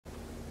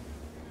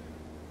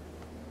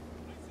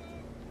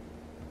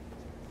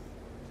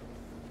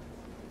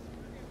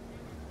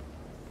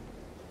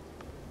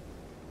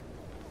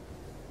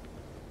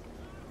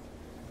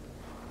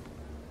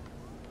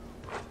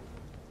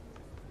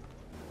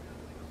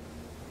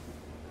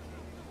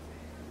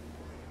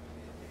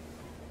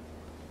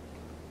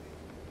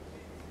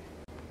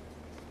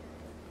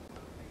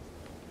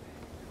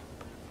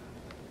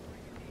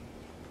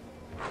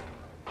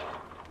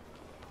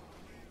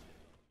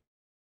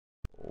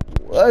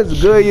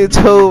What's good,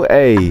 YouTube?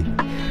 Hey,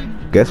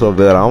 guess what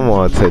build I'm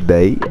on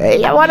today?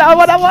 Hey, I want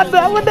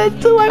that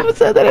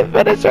 200%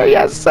 finisher.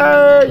 Yes,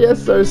 sir.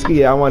 Yes, sir.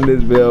 Ski. I want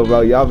this build,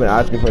 bro. Y'all been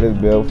asking for this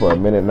build for a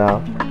minute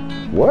now.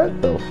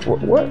 What the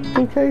what?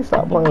 2K,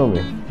 stop playing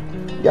with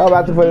me. Y'all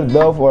about to put this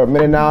build for a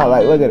minute now.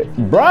 Like, look at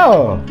it,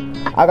 bro.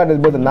 I got this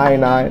build at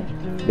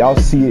 99. Y'all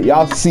see it.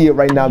 Y'all see it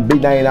right now.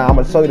 Big 99. I'm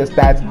gonna show you the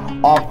stats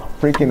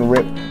off freaking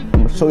rip.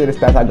 I'm gonna show you the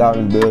stats I got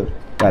on this build.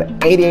 Got an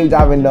 88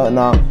 driving dunk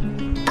now,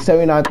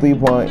 79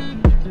 3-point,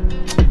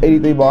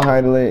 83 ball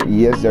handling.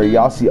 Yes, sir.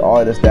 Y'all see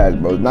all the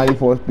stats, bro.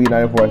 94 speed,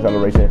 94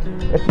 acceleration.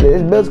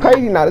 This build's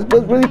crazy now. This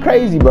build's really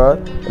crazy, bro.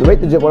 The rate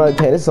the drip 1 out of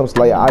 10. This is some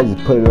slight. I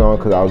just put it on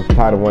because I was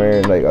tired of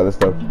wearing like other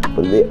stuff.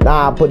 But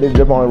I put this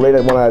drip on, rate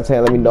it 1 out of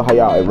 10. Let me know how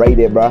y'all rate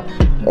it, bro.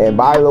 And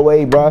by the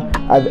way, bro,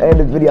 at the end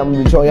of this video, I'm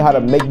gonna be showing you how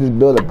to make this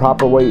build the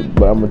proper way.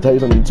 But I'm gonna tell you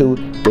something too.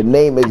 The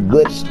name is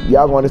glitched.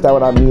 Y'all gonna understand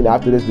what I mean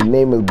after this. The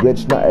name is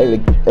glitched. Not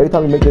every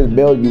time you make this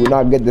build, you will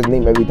not get this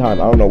name every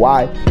time. I don't know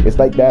why it's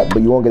like that,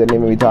 but you won't get the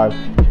name every time.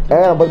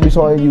 And I'm going to be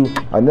showing you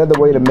another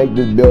way to make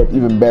this build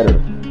even better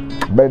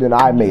than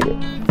I made it.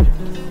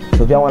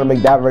 So if y'all want to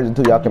make that version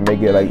too, y'all can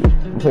make it. Like,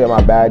 I'm showing you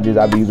my badges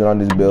I be using on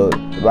this build.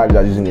 The badges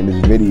I'm using in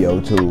this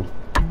video too.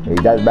 Hey,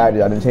 that's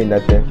badges. I didn't change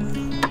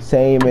nothing.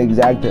 Same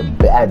exact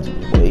badges,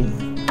 boy.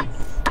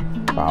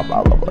 Blah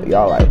blah blah blah.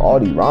 Y'all like all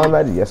these wrong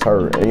badges? Yes,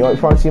 sir. And you want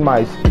to see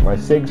my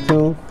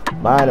 6'2",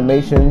 my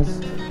animations?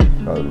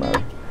 Doesn't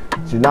matter.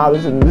 See, now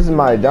this is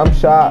my jump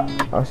shot.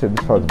 I said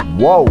this was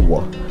whoa.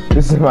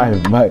 This is my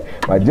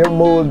gym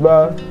moves,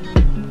 bro.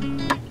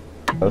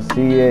 I'll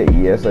see it.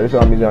 Yes, sir. This is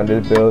what I'm using on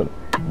this build.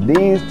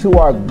 These two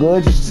are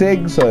good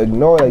SIGs, so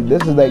ignore. Like,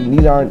 this is like,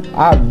 these aren't.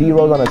 I have D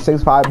Rose on a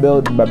 6'5"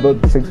 build. My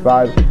build is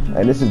 6'5",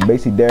 and this is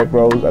basically Derrick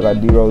Rose. I got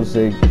D Rose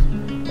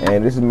SIGs,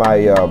 and this is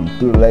my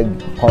through the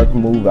leg park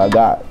move I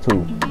got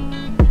too.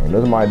 And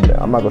those are my.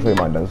 I'm not gonna show you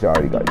my dunks. You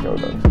already got your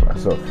dunks.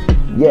 So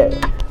yeah.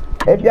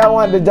 If y'all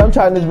wanted to jump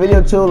shot in this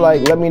video too,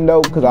 like, let me know,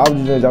 because I was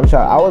using a jump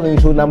shot. I wasn't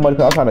even shooting that much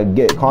because I was trying to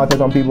get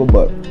contests on people,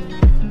 but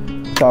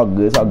it's all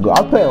good. It's all good.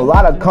 I was playing a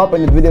lot of comp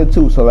in this video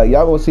too, so like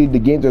y'all gonna see the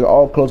games are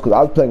all close because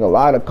I was playing a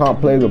lot of comp.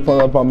 Players were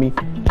pulling up on me,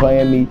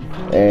 playing me,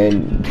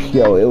 and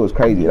yo, it was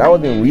crazy. And I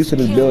wasn't even used to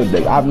this build.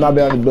 Like, I've not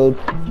been on this build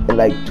in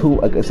like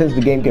since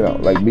the game came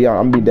out. Like,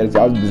 I'm being dead.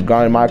 I was just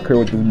grinding my career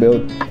with this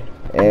build.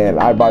 And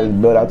I brought this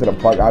build out to the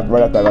park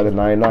right after I got this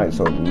 99.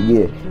 So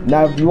yeah.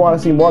 Now if you want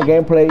to see more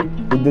gameplay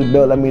with this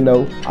build, let me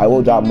know. I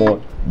will drop more.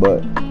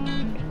 But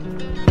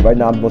right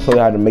now I'm gonna show you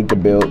how to make the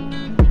build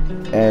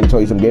and show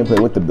you some gameplay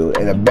with the build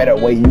and a better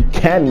way you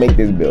can make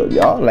this build,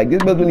 y'all. Like,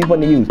 this build's really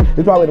fun to use.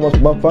 It's probably the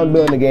most fun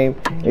build in the game.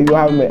 If you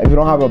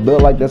don't have a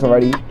build like this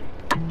already,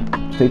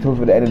 stay tuned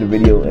for the end of the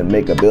video and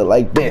make a build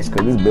like this,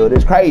 because this build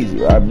is crazy,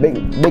 right?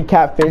 Big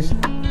catfish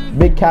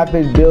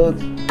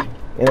builds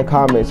in the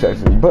comment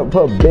section.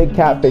 Put big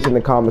catfish in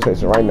the comment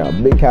section right now.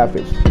 Big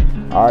catfish.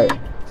 Alright.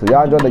 So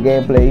y'all enjoy the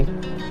gameplay.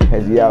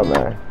 Heads out,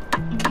 man.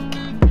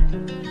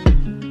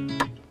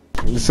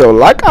 So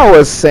like I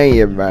was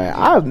saying, man,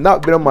 I have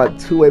not been on my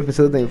two-way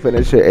facilitating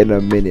finisher in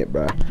a minute,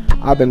 bro.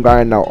 I've been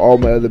grinding out all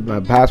my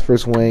pass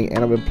first swing,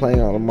 and I've been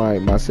playing on my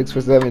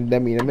 6'7"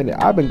 demi in a minute.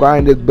 I've been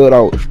grinding this build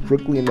out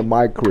strictly into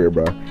my career,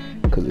 bro.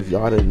 Because if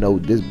y'all didn't know,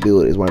 this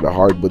build is one of the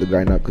hard builds to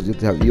grind out, because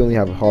you only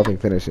have Hall-of-Fame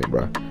finishing,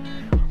 bro.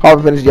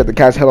 Hall-of-Fame finish, you have to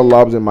catch hella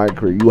lobs in my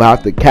career. You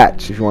have to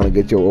catch if you want to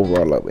get your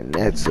overall up, and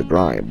that's a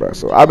grind, bro.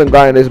 So I've been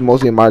grinding this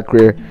mostly in my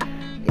career,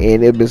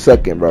 and it's been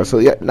sucking, bro. So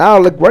yeah, now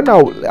look, right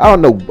now, I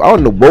don't know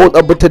what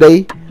was up with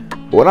today,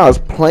 but when I was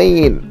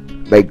playing,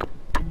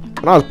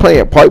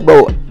 Park,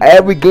 bro,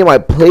 every game I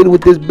played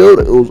with this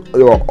build,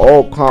 they were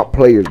all comp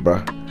players, bro.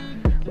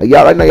 Like,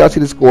 y'all right now, y'all see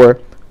the score.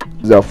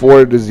 It's a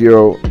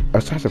 4-0. I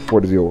said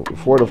 4-0,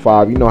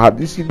 4-5. You know how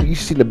you see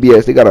the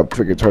BS. They got a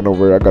freaking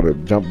turnover. I got a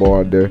jump ball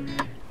on there.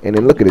 And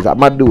then look at this.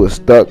 My dude was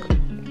stuck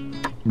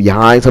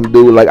behind some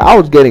dude. Like, I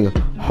was getting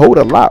hold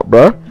a lot,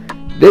 bro.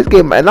 This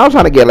game, and I was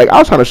trying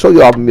to show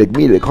you all me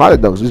the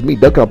content dunks. Just me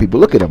dunking on people.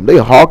 Look at them. They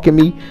hawking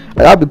me.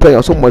 Like, I've been playing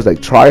on so much like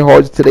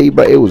TRYHARDS today,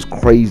 but it was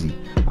crazy.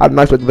 I'm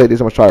not supposed to play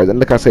this much TRYHARDS. And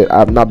like I said,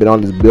 I've not been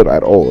on this build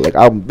at all. Like,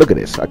 look at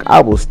this. Like,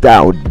 I was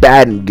down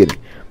bad and getting.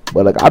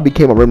 But like, I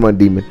became a rim run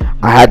demon.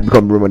 I had to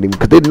become a rim run demon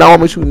because they did not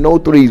want me shooting no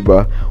threes,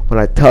 bro. When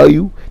I tell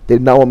you, they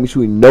did not want me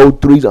shooting no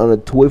threes on a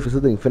two-way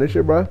facilitating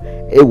finisher, bro.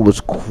 It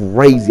was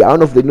crazy. I don't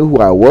know if they knew who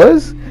I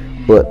was,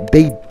 but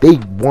they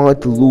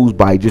wanted to lose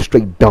by just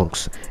straight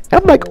dunks.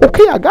 And I'm like,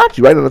 okay, I got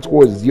you. Right on the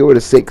score is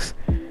 0-6,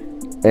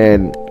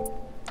 and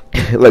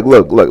like,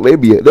 look,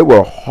 they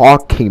were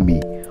hawking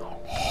me.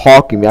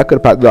 I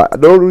could have passed.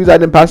 The only reason I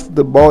didn't pass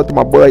the ball to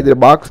my boy right in the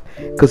box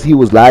because he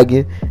was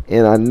lagging,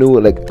 and I knew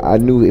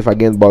if I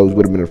get the ball, it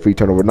would have been a free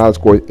turnover. Now the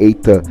score is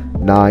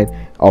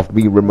 8-9 off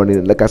me rim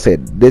running. Like I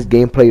said, this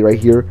gameplay right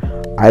here,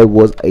 I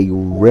was a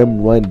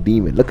rim run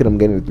demon. Look at them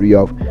getting the 3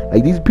 off.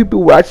 Like, these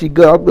people were actually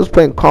good. I was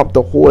playing comp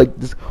the whole, like,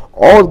 this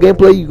all the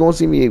gameplay you gonna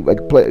see me like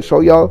show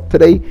y'all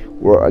today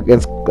were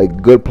against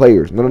like good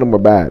players. None of them were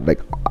bad.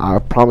 Like, I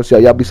promise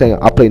y'all be saying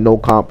I play no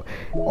comp.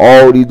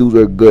 All these dudes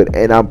are good,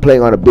 and I'm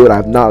playing on a build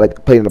I've not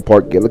like played in the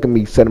park yet. Look at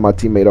me setting my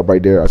teammate up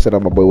right there. I set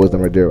up my boy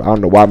Wisdom right there. I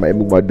don't know why I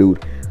moved my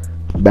dude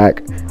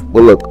back,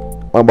 but look,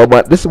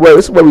 this is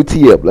where we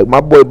tee up. Like,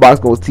 my boy Box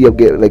goes tee up.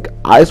 Get like,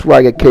 I swear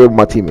I get carried with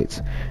my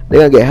teammates. They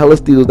gonna get hella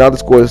steals. Now the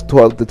score is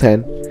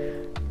 12-10.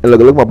 And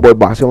look my boy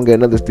Box. He gonna get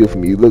another steal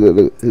from you.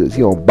 Look,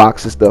 he gonna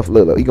box and stuff.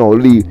 Look, he gonna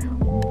leave,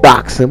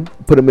 box him,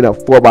 put him in a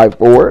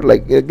 4x4.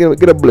 Like,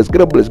 get a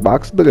blitz,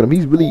 Box. Look at him.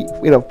 He's really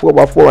in a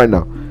 4x4 right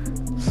now.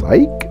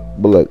 Psych.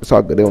 But look, it's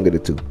all good. They gonna get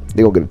it too.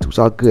 It's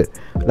all good.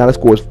 Now the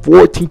score is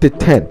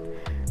 14-10.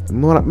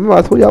 Remember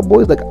I told y'all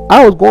boys, like,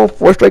 I was going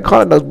for straight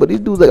conducts, but these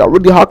dudes like are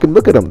really hawking.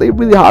 Look at them. They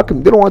really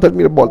hawking. They don't want to touch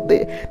me the ball.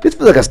 This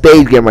feels like a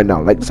stage game right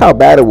now. Like, this is how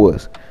bad it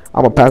was.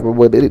 I'm a pass my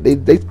boy.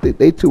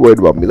 They too worried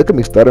about me. Look at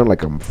me stuttering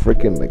like I'm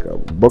freaking like a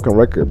broken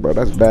record, bro.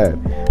 That's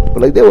bad. But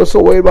like, they were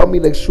so worried about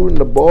me like shooting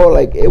the ball.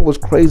 Like, it was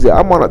crazy.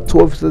 I'm on a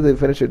 12 facility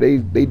finisher. They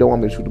don't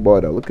want me to shoot the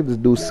ball though. Look at this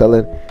dude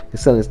selling.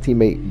 He's selling his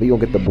teammate, but you don't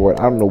get the board.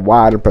 I don't know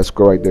why I didn't press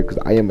score right there, because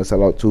I am a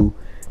sellout too.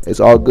 It's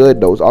all good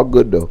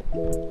though.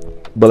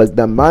 But like,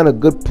 the amount of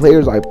good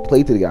players I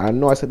played today, I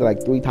know I said that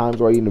like 3 times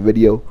already in the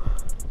video,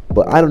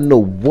 but I don't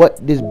know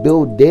what this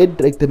build did,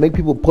 like, to make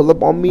people pull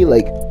up on me.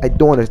 Like, I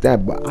don't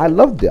understand, but I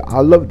loved it.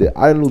 I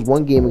didn't lose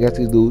one game against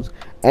these dudes,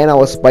 and I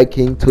was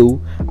spiking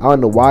too. I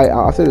don't know why.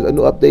 I said there's a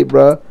new update,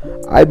 bro.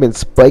 I've been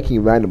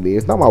spiking randomly.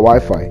 It's not my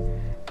Wi-Fi.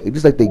 It's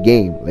just like the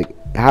game. Like,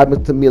 it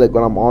happens to me like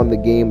when I'm on the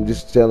game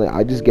just chilling.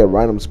 I just get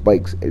random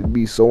spikes. It'd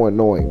be so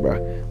annoying,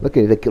 bro. Look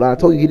at it. Like, I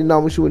told you, he didn't know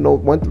me shooting no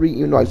 1-3,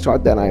 even though I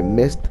shot that and I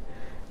missed.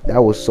 That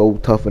was so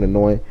tough and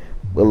annoying.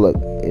 But look,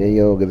 and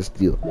you don't get a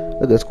steal.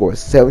 Look at the score,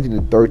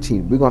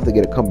 17-13. We're gonna have to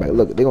get a comeback.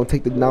 Look, they're gonna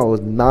take the now. It was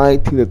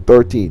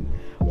 19-13.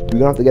 We're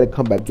gonna have to get a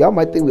comeback. Y'all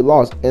might think we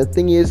lost, and the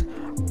thing is,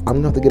 I'm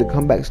gonna have to get a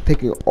comeback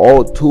taking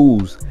all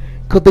 2s,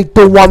 because they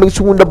don't want me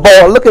shooting the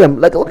ball. Look at them.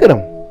 Like, look at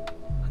them.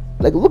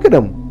 Like, look at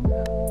them.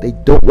 They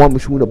don't want me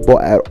shooting the ball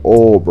at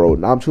all, bro.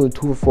 Now I'm shooting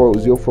 2 for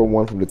 4, 0 for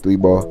 1 from the 3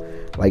 ball.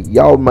 Like,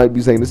 y'all might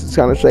be saying this is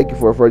kind of shaky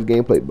for a first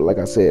gameplay, but like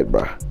I said,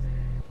 bro,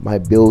 my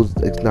build,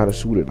 it's not a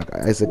shooter. Like,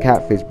 it's a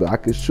catfish, but I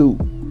can shoot.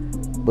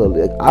 But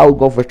like, I was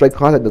going for straight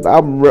contact. I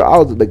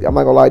was like, I'm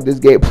not gonna lie, this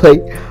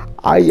gameplay,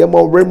 I am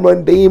a rim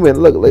run demon.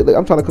 Look, like,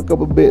 I'm trying to cook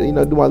up a bit, you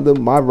know, do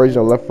my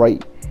version of left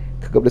right,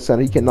 cook up the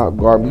center. He cannot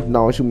guard me.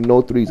 Now shoot me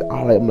no 3s.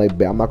 I'm like,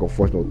 I'm not gonna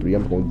force no 3.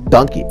 I'm gonna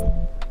dunk it.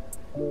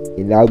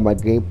 And that was my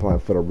game plan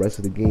for the rest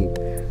of the game.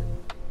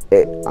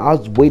 And I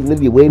was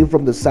literally waiting for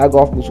them to sag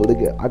off me so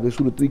I could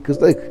shoot a 3. Cause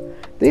like,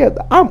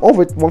 I'm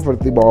over 1 for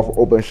the 3 ball for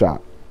open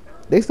shot.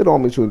 They still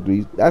don't want me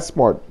shooting 3s. That's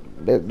smart.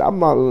 I'm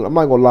not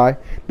gonna lie.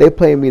 They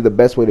playing me the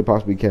best way they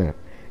possibly can,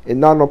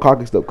 and not no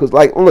cocky stuff. Cause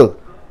like, look,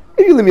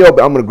 if you leave me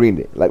open, I'm gonna green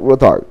it. Like, real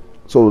talk.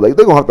 So like,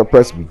 they're gonna have to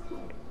press me.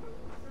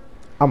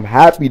 I'm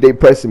happy they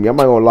pressing me. I'm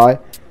not gonna lie.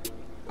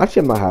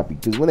 Actually, I'm not happy,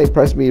 because when they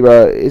press me,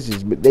 bro, it's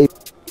just they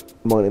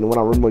run, and when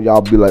I run,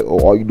 y'all be like, oh,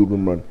 all you do is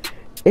run.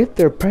 If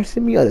they're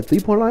pressing me at the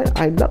 3-point line,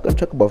 I'm not gonna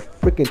check up a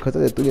freaking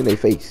contested 3 in their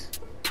face.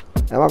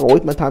 I'm not gonna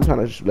waste my time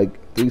trying to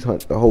like 3s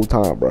hunt the whole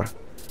time, bro.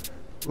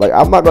 Like,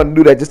 I'm not gonna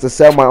do that just to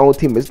sell my own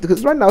teammates,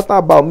 because right now it's not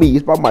about me.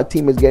 It's about my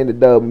teammates getting the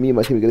dub. Me and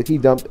my teammates, he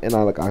jumped and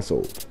I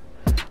sold.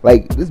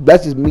 Like,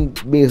 that's just me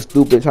being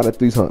stupid and trying to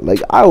 3s hunt.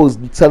 Like, I was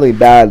selling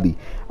badly.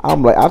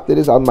 I'm like, after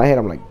this out of my head,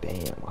 I'm like,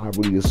 damn, I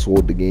really just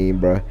sold the game,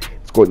 bro.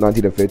 Scored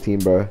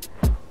 19-15, bro.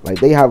 Like,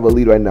 they have a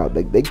lead right now.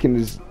 Like, they can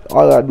just,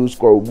 all I gotta do is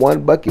score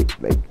 1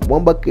 bucket, like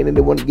 1 bucket, and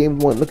then the game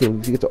won. Look at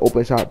him, he gets an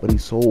open shot, but he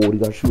sold. He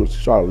got to shoot a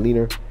shot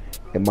leaner.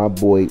 And my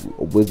boy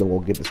Wisdom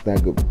will get the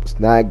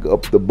snag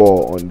up the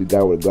ball on the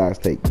guy with the glass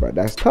take, bro.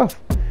 That's tough.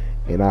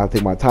 And I'll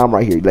take my time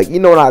right here. Like, you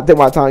know, when I take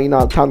my time, you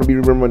know, time to be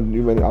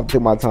remembering. I'll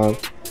take my time.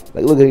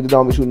 Like, look at he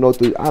didn't shoot no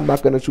 3. I'm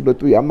not gonna shoot a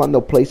 3. I'm not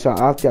no play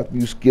shot. I have to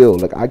use skill.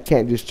 Like, I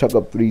can't just chuck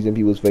up 3s in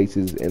people's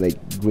faces and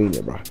like green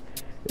it, bro.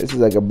 This is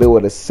like a build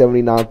with a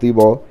 79 3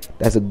 ball.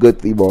 That's a good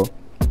 3 ball.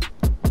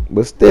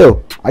 But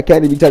still, I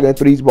can't even be chucking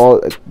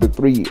the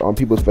 3 on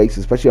people's faces,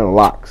 especially on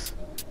locks.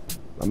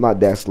 I'm not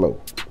that slow.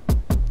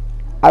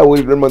 I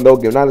always remember no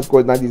game. Now the score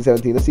is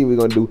 19-17. Let's see what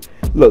we're gonna do.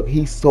 Look,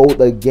 he sold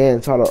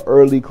again. Shot an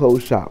early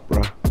close shot,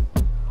 bro.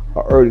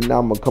 Now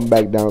I'm gonna come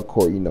back down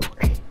court. You know,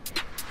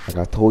 like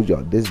I told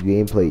y'all, this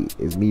gameplay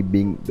is me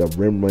being the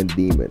rim run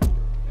demon.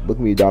 Look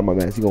at me down, my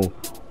man. He gonna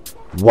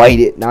white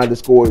it. Now the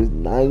score is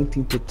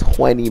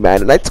 19-20,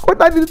 man. And I scored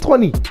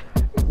 19-20.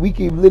 We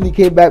literally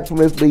came back from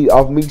this lead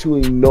off me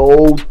shooting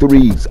no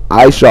 3s.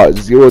 I shot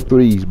 0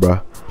 3s, bro.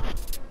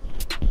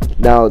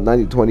 Now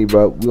 19-20,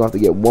 bro. We gonna have to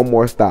get 1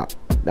 more stop.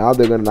 Now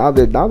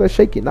they're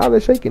shaking. Now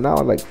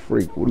I'm like,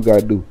 freak, what do we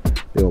gotta do?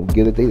 They're gonna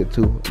get it, they the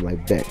 2. I'm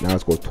like, bet. Now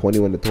it's going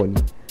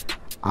 21-20.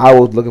 I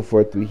was looking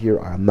for a 3 here.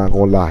 I'm not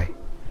gonna lie.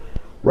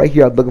 Right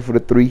here, I was looking for the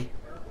 3.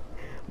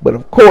 But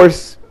of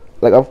course,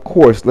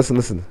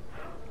 listen,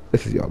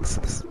 y'all,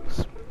 listen.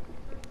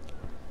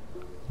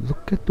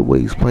 Look at the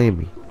way he's playing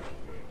me.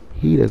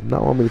 He does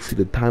not want me to see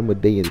the time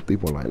of day in the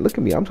 3-point line. Look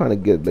at me. I'm trying to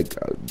get like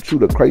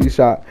shoot a crazy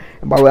shot.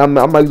 And by the way, I'm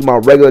not using my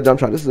regular jump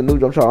shot. This is a new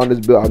jump shot on this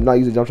build. I'm not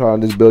using jump shot on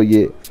this build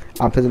yet.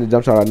 I'm testing the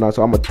jump shot right now,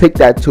 so I'm gonna take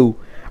that too.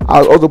 I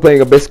was also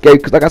playing a bit scary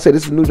because, like I said,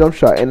 this is a new jump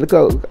shot. And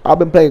look, I've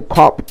been playing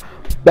comp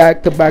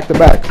back to back to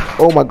back.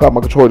 Oh my god,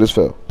 my controller just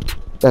fell.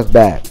 That's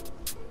bad.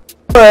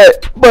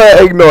 But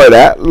ignore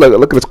that. Look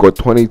at the score,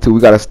 22. We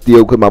got to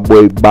steal because my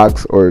boy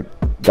box or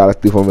got to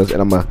steal from us,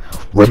 and I'm gonna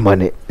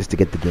run it just to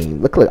get the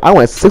game. Look, I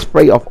went 6 for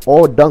 8 off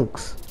all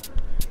dunks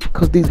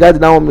because these guys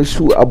did not want me to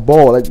shoot a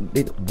ball. Like,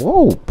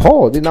 whoa,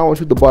 Paul did not want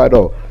to shoot the ball at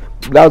all.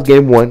 That was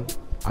game 1.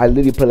 I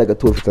literally played like a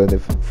 2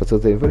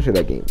 facilitating finisher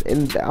that game,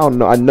 and I don't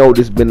know. I know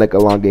this has been like a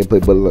long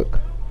gameplay, but look,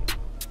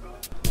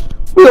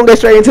 we gonna get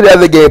straight into the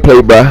other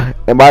gameplay, bruh.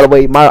 And by the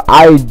way,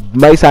 I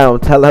might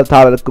sound tired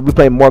because we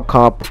playing more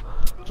comp.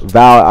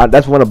 Val,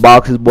 that's one of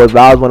Box's boys.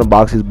 Val's one of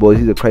Box's boys.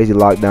 He's a crazy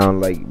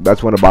lockdown. Like,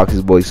 that's one of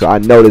Box's boys. So I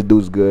know this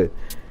dude's good.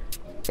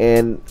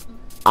 And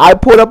I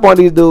put up on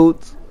these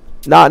dudes,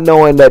 not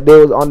knowing that they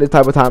was on this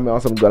type of time on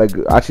some good,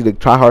 like, actually the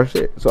try hard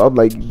shit. So I'm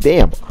like,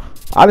 damn.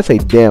 I didn't say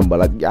damn, but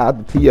like, yeah, I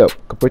had to tee up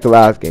compared to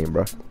last game,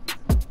 bro.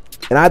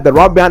 And I had to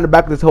run behind the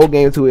back of this whole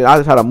game too. And I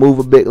just had to move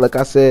a bit. Like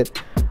I said,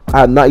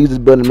 I have not used this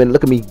build in a minute.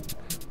 Look at me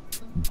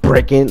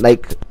breaking.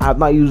 Like, I have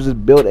not used this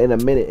build in a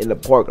minute in the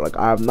park. Like,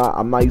 I'm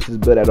not used to this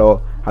build at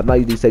all. I've not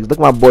used these things. Look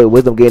at my boy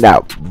Wisdom getting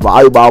that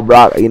volleyball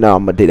block. You know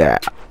I'm gonna do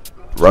that.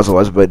 Russell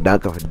Westbrook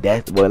dunking for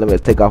death. Boy, let me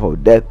take off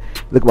of death.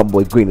 Look at my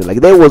boy Green.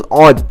 Like, they was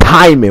on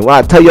timing. When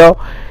I tell y'all,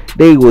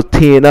 they was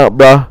teeing up,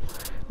 bro.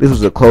 This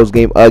was a close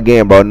game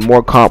again, bro. The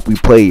more comp we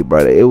played,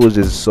 bro, it was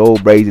just so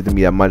crazy to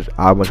me how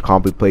much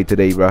comp we played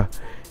today, bro.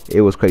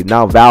 It was crazy.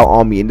 Now Val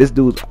on me, and this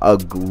dude's a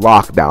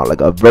lockdown,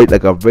 like a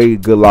very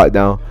good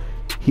lockdown.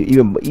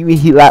 Even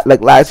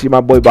like last year, my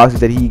boy Boxy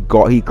said he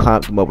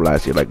clamped him up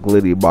last year, like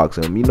literally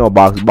boxing him. You know,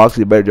 Boxy is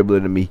a better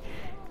dribbler than me,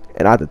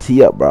 and I had to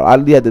tee up, bro. I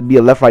literally had to be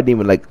a left-right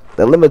demon. Like,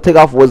 the limit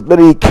takeoff was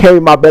literally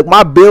carrying my back.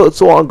 My build is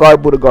so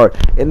unguardable to guard,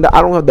 and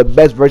I don't have the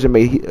best version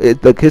made.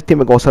 His team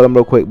is gonna sell him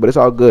real quick, but it's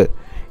all good.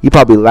 He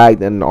probably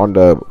lagged on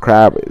the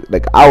crab.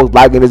 Like, I was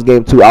lagging this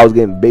game too. I was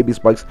getting baby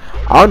spikes.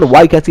 I don't know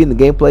why you can't see in the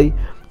gameplay,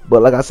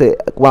 but like I said,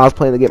 when I was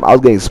playing the game, I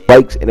was getting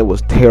spikes, and it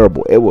was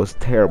terrible. It was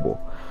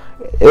terrible.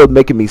 It was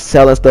making me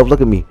selling stuff.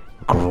 Look at me,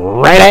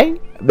 great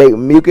big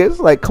mucus.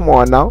 Like, come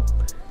on now.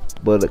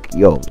 But look,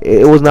 yo,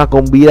 it was not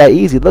gonna be that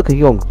easy. Look, he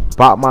gonna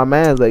pop my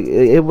mans. Like,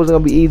 it wasn't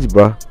gonna be easy,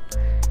 bro.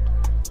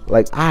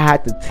 Like, I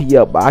had to tee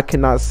up, but I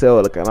cannot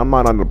sell. Like, and I'm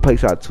not on the play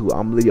shot too.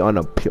 I'm literally on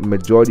a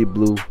majority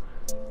blue,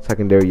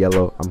 secondary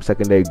yellow. I'm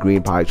secondary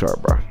green pie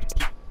chart, bro.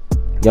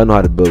 Y'all know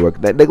how the build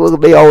work.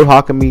 They always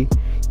hawking me.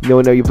 You know,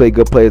 whenever you play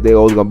good players, they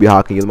always gonna be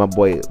hawking you. My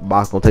boy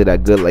Box gonna take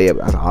that good layup.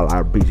 I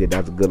appreciate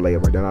that's a good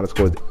layup right there. Now the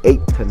score is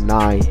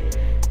 8-9,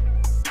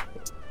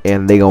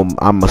 and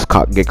I must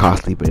get caught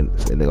sleeping,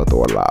 and they gonna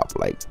throw it lob.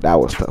 Like, that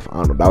was tough. I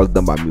don't know, that was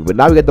done by me. But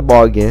now we get the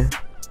ball again.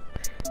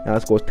 Now the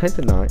score is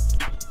 10-9,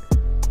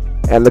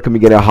 and look at me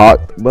getting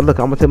hot. But look,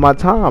 I'm gonna take my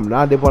time.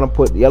 Now they wanna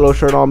put yellow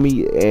shirt on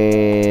me,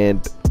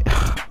 and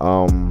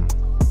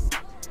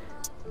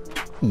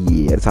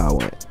yeah, that's how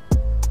it went.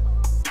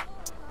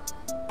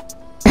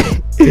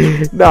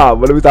 Nah,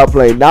 but let me stop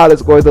playing. Now the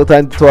score is still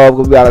 10-12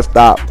 because we gotta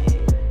stop.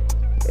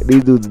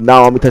 These dudes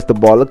now want me to touch the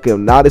ball. Look at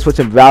him. Now they're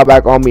switching Val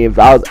back on me, and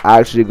Val's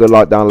actually a good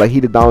lockdown. Like, he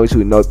did not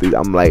shoot no threes.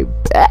 I'm like,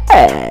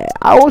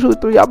 I won't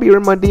shoot 3. I'll be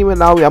in my demon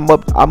now. I'm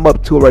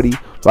up 2 already,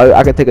 so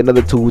I can take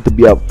another 2 to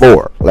be up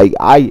 4. Like,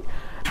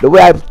 the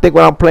way I think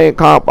when I'm playing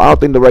comp, I don't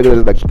think the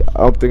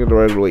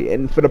regular way.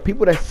 And for the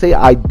people that say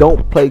I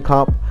don't play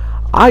comp,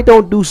 I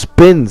don't do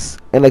spins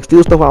and like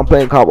steal stuff when I'm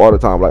playing comp all the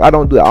time. Like, I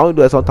don't do that. I only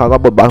do that sometimes. My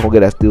boy Box gonna get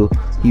that steal.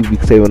 He be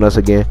saving us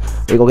again.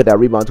 They gonna get that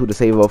rebound too to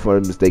save up for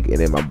a mistake, and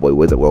then my boy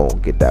Wizard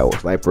won't get that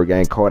sniper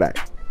gang Kodak.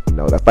 You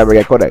know, that sniper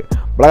gang Kodak.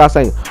 But like I was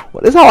saying,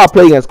 this is how I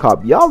play against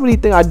comp. Y'all really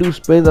think I do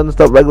spins and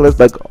stuff regulars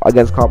like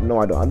against comp? No,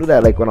 I don't. I do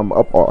that like when I'm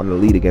up on the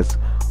lead against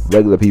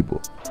regular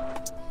people.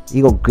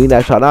 He gonna green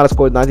that shot. Now the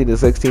score is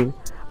 19-16.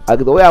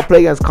 The way I play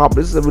against comp,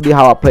 this is really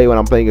how I play when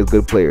I'm playing against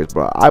good players,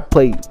 bro. I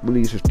play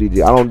really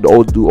strategic. I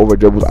don't do over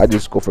dribbles. I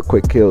just go for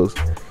quick kills.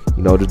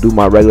 You know, just do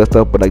my regular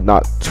stuff, but like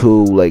not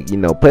too, like, you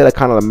know, play like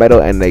kind of the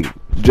metal and like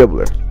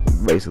dribbler,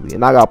 basically.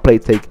 And I got play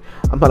take.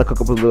 I'm trying to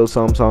cook up a little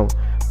something.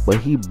 But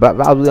he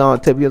probably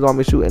on tip. He was on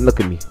me shooting. Look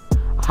at me.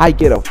 I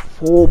get a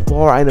full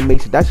bar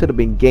animation. That should have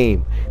been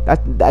game. That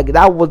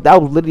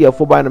was literally a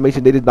full bar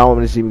animation. They just don't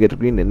want to see me get the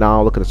green. And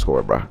now look at the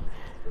score, bro.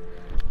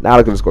 Now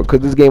look at the score.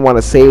 Because this game want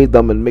to save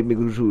them and make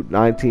me shoot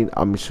 19.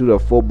 I'm shoot a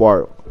full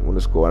bar on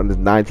the score. I'm just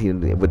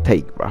 19 it would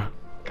take, bro.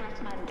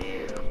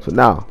 So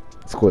now,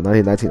 score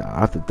 19-19.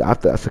 I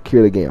have to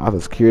secure the game. I have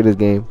to secure this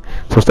game.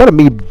 So instead of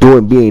me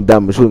being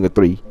dumb and shooting a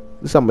 3,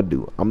 this is what I'm going to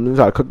do. I'm going to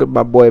try to cook up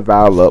my boy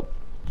Val up.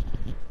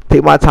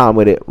 Take my time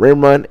with it.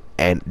 Rim run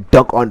and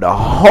dunk on the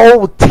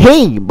whole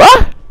team, bro.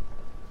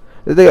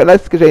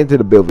 Let's get straight into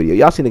the build video.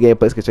 Y'all seen the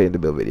gameplay. Let's get straight into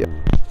the build video.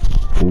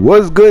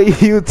 What's good,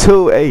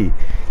 YouTube? Hey.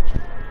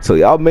 So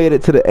y'all made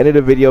it to the end of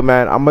the video,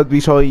 man. I'm gonna be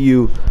showing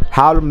you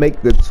how to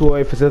make the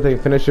two-way facilitating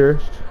finisher.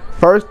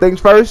 First things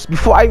first,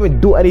 before I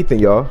even do anything,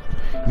 y'all,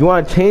 you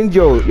want to change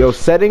your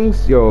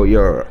settings,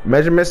 your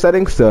measurement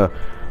settings to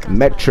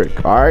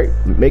metric. All right,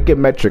 make it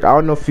metric. I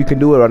don't know if you can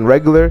do it on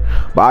regular,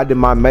 but I did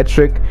my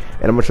metric,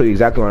 and I'm gonna show you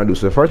exactly what I do.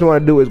 So the first thing I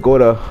want to do is go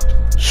to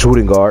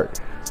shooting guard,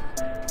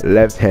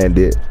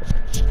 left-handed,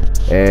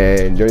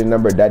 and jersey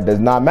number. That does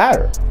not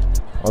matter.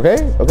 Okay,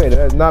 that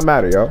does not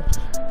matter, y'all.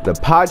 The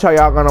pie chart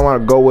y'all gonna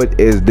want to go with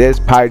is this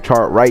pie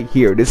chart right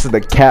here. This is the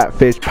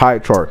catfish pie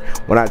chart.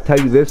 When I tell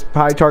you this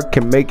pie chart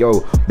can make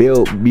your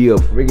build be a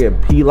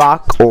freaking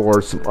P-lock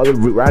or some other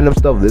random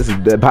stuff, this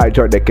is the pie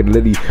chart that can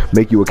literally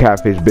make you a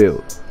catfish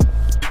build.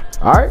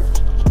 Alright?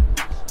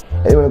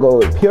 And you're gonna go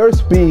with pure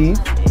speed.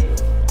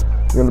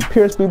 You're gonna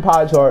pure speed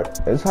pie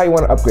chart. This is how you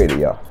want to upgrade it,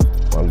 y'all.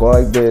 Go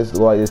like this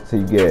till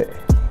you get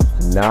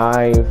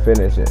 9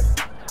 finishing.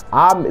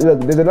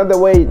 Look, there's another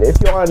way. If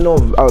you want to know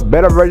a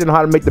better version of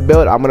how to make the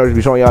build, I'm gonna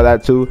be showing y'all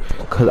that too.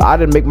 Cause I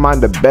didn't make mine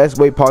the best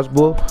way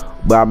possible,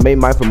 but I made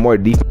mine for more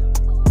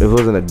defense. It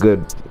wasn't as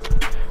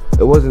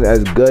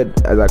good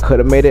as I could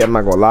have made it. I'm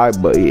not gonna lie,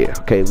 but yeah.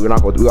 Okay,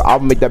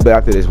 I'll make that build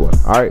after this one.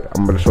 All right,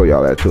 I'm gonna show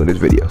y'all that too in this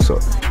video. So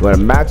you wanna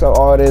max out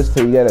all this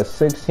till you get a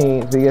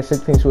 16. Till you get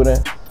 16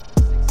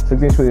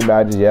 shooting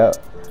badges. Yeah.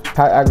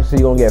 Pass accuracy,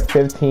 you gonna get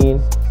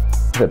 15.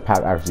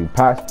 Pass accuracy.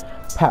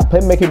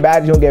 Playmaking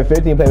badges, you gonna get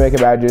 15 playmaking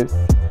badges,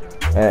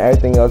 and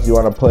everything else you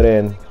want to put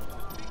in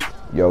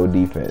your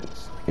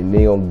defense, and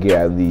then you gonna get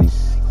at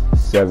least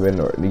 7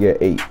 or you get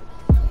 8.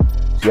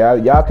 So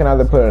y'all can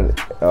either put in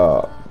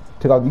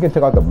you can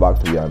take out the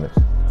block, to be honest.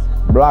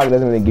 Block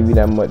doesn't really give you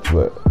that much,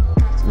 but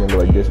you can go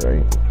like this,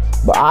 right?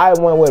 But I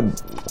went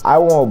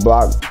with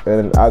block,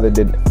 and I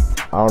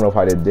don't know if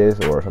I did this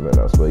or something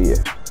else, but yeah,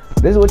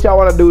 this is what y'all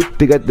want to do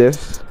to get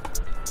this,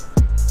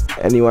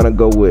 and you want to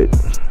go with.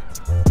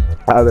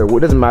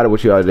 It doesn't matter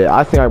what you are did.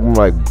 I think I'm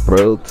like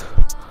built,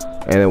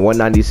 and then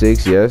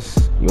 196.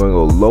 Yes, you want to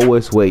go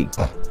lowest weight.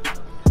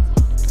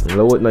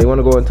 No, you want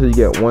to go until you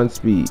get 1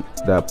 speed,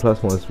 that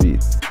 +1 speed.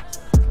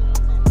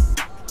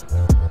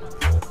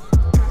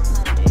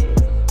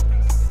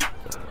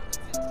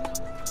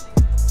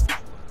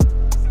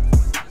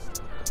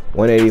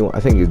 $181. I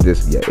think it's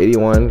this. Yeah,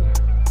 81.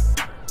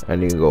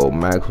 And you can go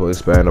max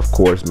wingspan. Of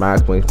course,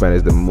 max wingspan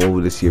is the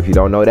move this year. If you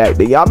don't know that,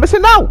 then y'all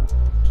missing out.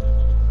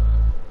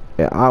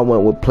 Yeah, I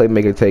went with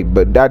playmaker take,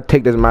 but that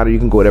take doesn't matter. You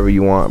can go whatever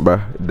you want,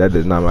 bro. That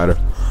does not matter.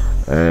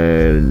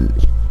 And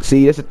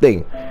see, that's the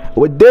thing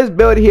with this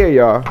build here,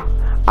 y'all.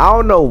 I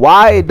don't know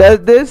why it does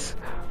this,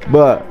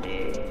 but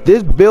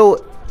this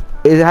build,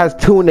 it has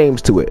 2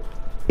 names to it.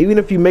 Even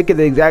if you make it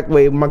the exact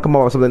way, it might come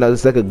out with something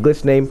else. It's like a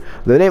glitch name.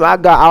 The name I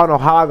got, I don't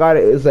know how I got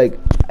it. It's like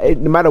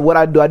no matter what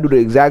I do the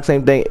exact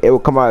same thing. It will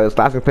come out as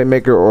slashing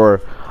playmaker, or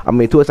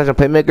two-way slashing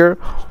playmaker,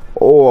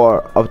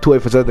 or a two-way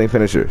facilitating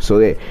finisher. So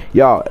yeah,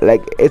 y'all,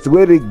 like, it's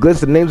literally glitch.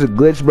 The name's a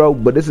glitch, bro,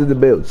 but this is the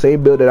build,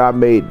 same build that I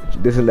made,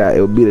 this and that.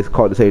 It will be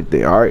called the same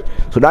thing. All right,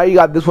 so now you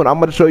got this one. I'm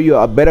gonna show you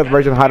a better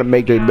version of how to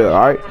make this build.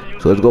 All right,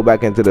 so let's go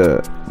back into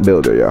the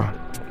builder, y'all.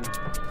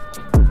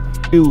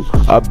 Do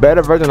a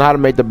better version of how to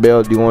make the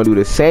build. You want to do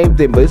the same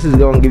thing, but this is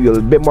gonna give you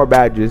a bit more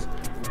badges.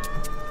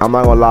 I'm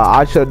not gonna lie,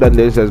 I should have done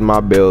this as my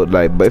build,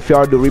 like, but if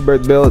y'all do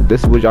rebirth build,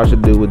 this is what y'all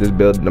should do with this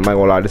build. I'm not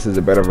gonna lie, this is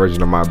a better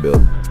version of my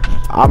build.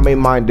 I made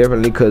mine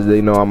differently because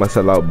they know I'm gonna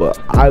sell out, but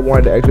I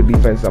wanted the extra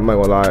defense. I'm not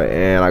gonna lie,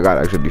 and I got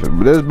extra defense.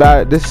 But this is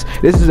bad. This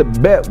is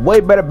a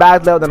way better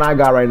badge level than I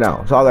got right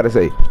now. So all I gotta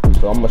say.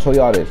 So I'm gonna show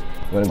y'all this.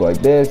 You're gonna go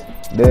like this,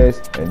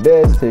 and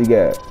this till you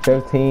get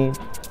 15.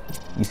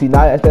 You see,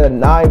 now instead of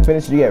 9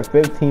 finishing, you get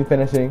 15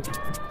 finishing.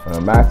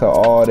 Max out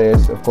all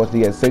this. Of course,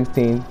 you get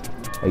 16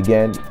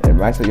 again, and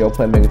max out your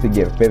playmaker to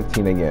get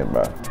 15 again,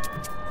 bro.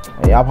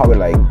 And y'all probably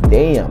like,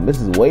 damn, this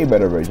is way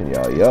better version,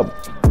 y'all. Yup.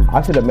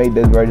 I should have made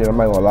this version, I'm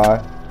not gonna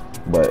lie,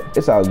 but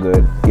it's all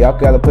good. Y'all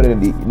can either put it in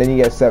then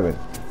you get 7.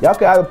 Y'all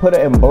can either put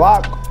it in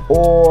block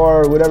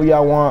or whatever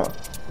y'all want.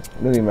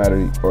 It doesn't even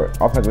matter. Or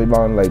offensive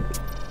rebound, like,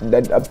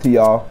 that's up to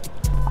y'all.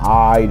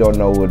 I don't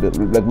know what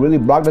like, really,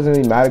 block doesn't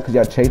really matter because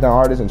y'all chase down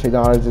artists, and chase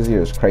down artists this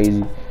year is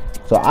crazy.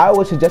 So I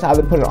would suggest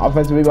either put an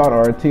offensive rebound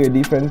or interior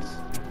defense.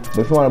 But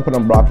if you want to put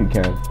on block, you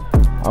can.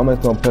 I'm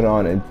just gonna put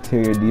on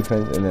interior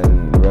defense and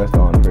then the rest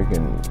on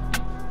freaking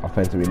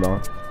offensive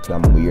rebound. Cause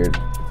I'm weird.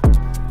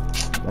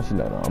 Actually,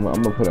 no. I'm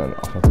gonna put on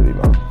offensive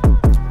rebound.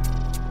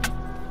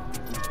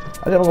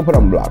 I'm gonna put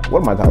on block.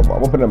 What am I talking about?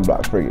 I'm gonna put on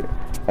block. Forget.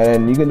 And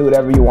then you can do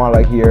whatever you want,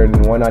 like here in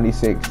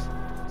 196.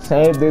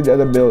 Same thing as the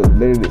other build.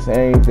 Literally the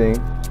same thing.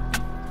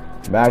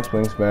 Max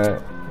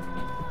wingspan.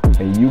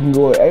 And you can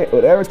go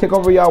whatever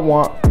takeover y'all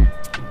want.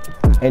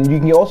 And you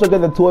can also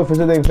get the two-way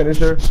facilitating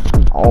finisher.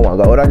 Oh my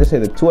god, what did I just say?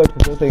 The two-way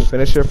facilitating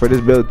finisher for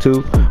this build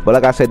too. But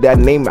like I said, that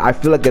name, I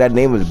feel like that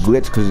name is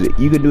glitched because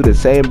you can do the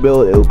same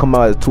build. It will come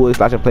out as two-way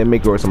slashing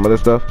playmaker or some other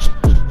stuff.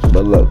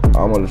 But look,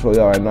 I'm gonna show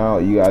y'all right now.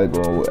 You gotta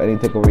go with any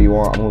takeover you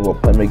want. I'm gonna go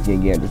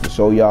playmaking again just to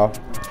show y'all.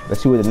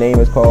 Let's see what the name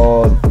is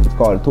called. It's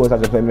called a two-way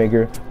slashing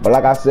playmaker. But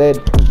like I said,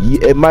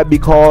 it might be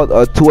called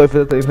a two-way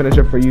facilitating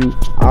finisher for you.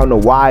 I don't know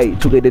why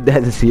 2K did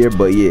that this year,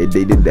 but yeah,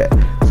 they did that.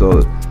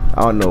 So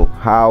I don't know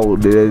how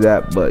they did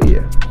that, but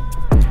yeah.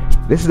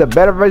 This is a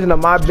better version of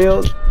my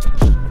build,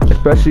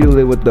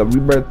 especially with the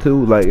Rebirth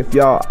 2. Like, if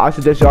y'all, I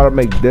suggest y'all to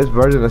make this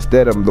version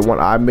instead of the one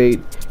I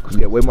made, because you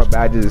get way more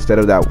badges instead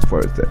of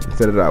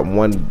that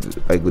one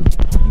like with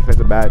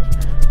defensive badge.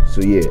 So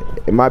yeah,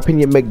 in my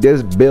opinion, make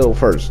this build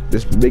first.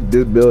 Make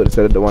this build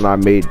instead of the one I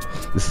made.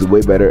 This is a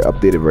way better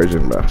updated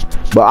version, bro.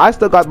 But I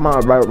still got my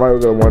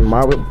regular one.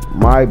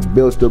 My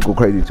build still go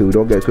crazy too.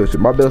 Don't get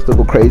twisted. My build still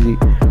go crazy,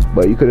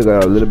 but you could have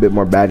got a little bit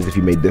more badges if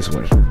you made this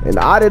one. And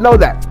I didn't know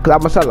that because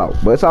I'm a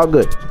sellout, but it's all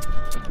good.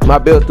 My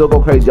build still go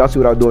crazy. Y'all see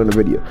what I'm doing in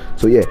the video.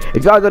 So yeah,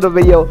 if y'all enjoyed the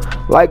video,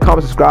 like,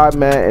 comment, subscribe,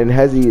 man. And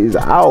Hezzy is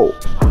out.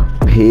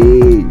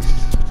 Peace.